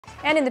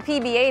And in the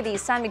PBA, the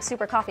San Mig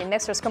Super Coffee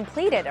Mixers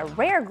completed a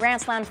rare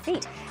Grand Slam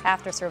feat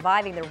after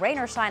surviving the rain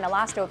or shine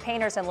Elasto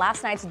Painters in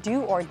last night's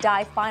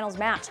do-or-die finals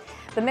match.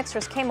 The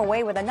Mixers came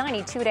away with a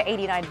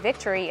 92-89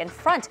 victory in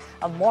front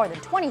of more than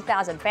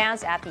 20,000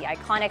 fans at the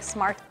iconic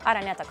Smart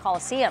Araneta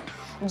Coliseum.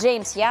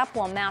 James Yap,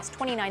 who amassed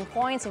 29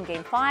 points in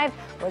Game 5,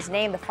 was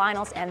named the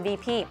finals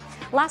MVP.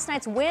 Last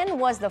night's win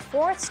was the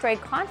fourth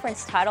straight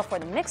conference title for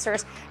the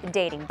Mixers,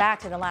 dating back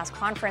to the last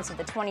conference of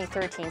the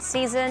 2013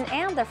 season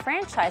and the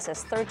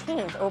franchise's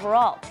 13th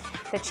overall.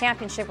 The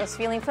championship was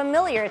feeling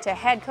familiar to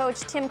head coach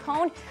Tim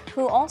Cohn,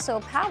 who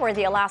also powered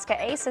the Alaska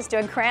Aces to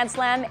a Grand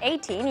Slam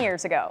 18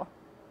 years ago.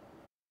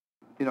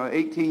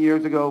 18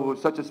 years ago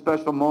was such a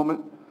special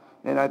moment,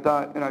 and I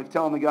thought, and I was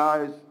telling the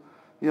guys,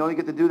 you only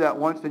get to do that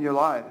once in your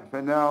life,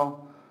 and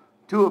now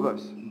two of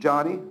us,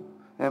 Johnny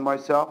and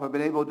myself, have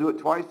been able to do it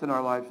twice in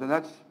our lives, and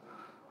that's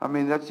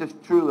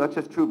just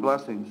true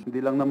blessings.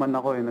 Hindi lang naman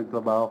ako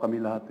nagtrabaho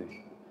kami lahat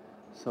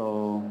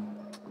So,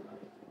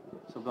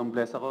 sobrang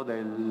blessed ako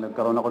dahil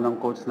nagkaroon ako ng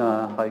coach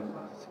na kay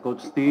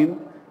Coach Team,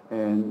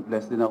 and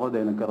blessed din ako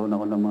dahil nagkaroon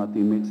ako ng mga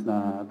teammates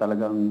na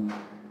talagang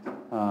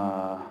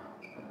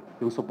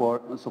yung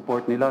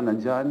support nila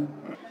nandyan.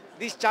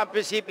 This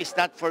championship is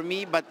not for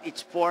me, but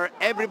it's for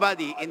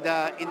everybody in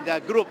the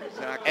group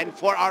and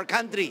for our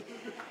country.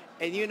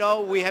 And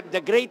we have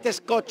the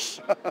greatest coach.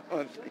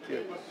 Thank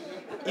you.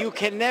 You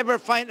can never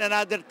find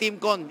another team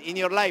con in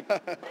your life.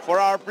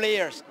 For our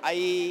players,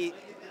 I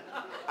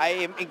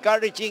am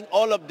encouraging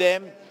all of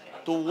them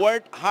to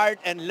work hard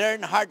and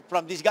learn hard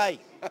from this guy.